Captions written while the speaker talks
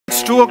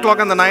It's 2 o'clock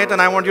in the night, and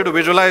I want you to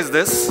visualize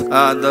this.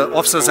 The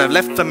officers have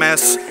left the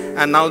mess,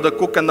 and now the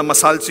cook and the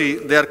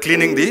masalchi, they are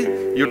cleaning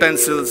the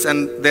utensils,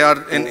 and they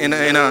are in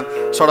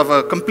a sort of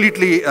a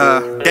completely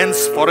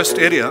dense forest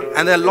area,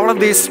 and there are a lot of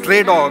these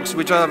stray dogs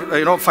which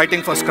are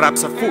fighting for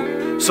scraps of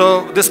food.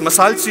 So this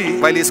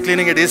masalchi, while he's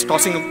cleaning it, is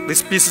tossing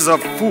these pieces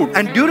of food,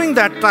 and during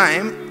that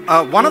time,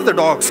 one of the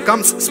dogs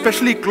comes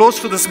especially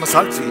close to this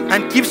masalchi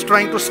and keeps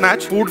trying to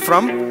snatch food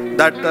from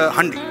that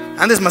handi.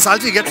 And this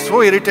masalchi gets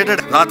so irritated.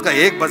 Raat ka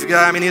 1 baj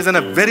gaya. I mean, he's in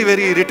a very,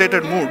 very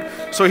irritated mood.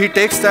 So he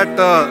takes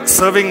that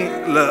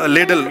serving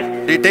ladle.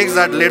 He takes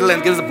that ladle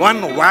and gives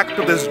one whack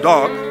to this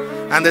dog.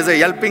 And there's a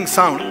yelping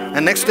sound.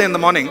 And next day in the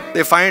morning,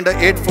 they find an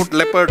 8-foot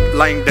leopard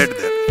lying dead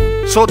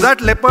there. So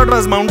that leopard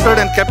was mounted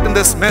and kept in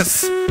this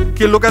mess.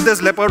 Ki look at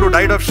this leopard who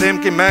died of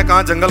shame. Ki main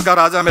kahan jungle ka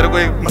raja, mere ko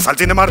ek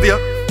masalchi ne maar diya.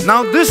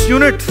 Now this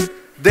unit,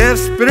 their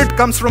spirit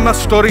comes from a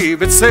story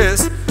which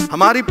says,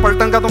 हमारी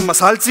पलटन का तो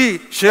मसालची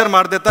शेर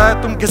मार देता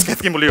है, तुम किस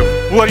खेत की मूली हो?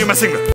 Who are you messing with?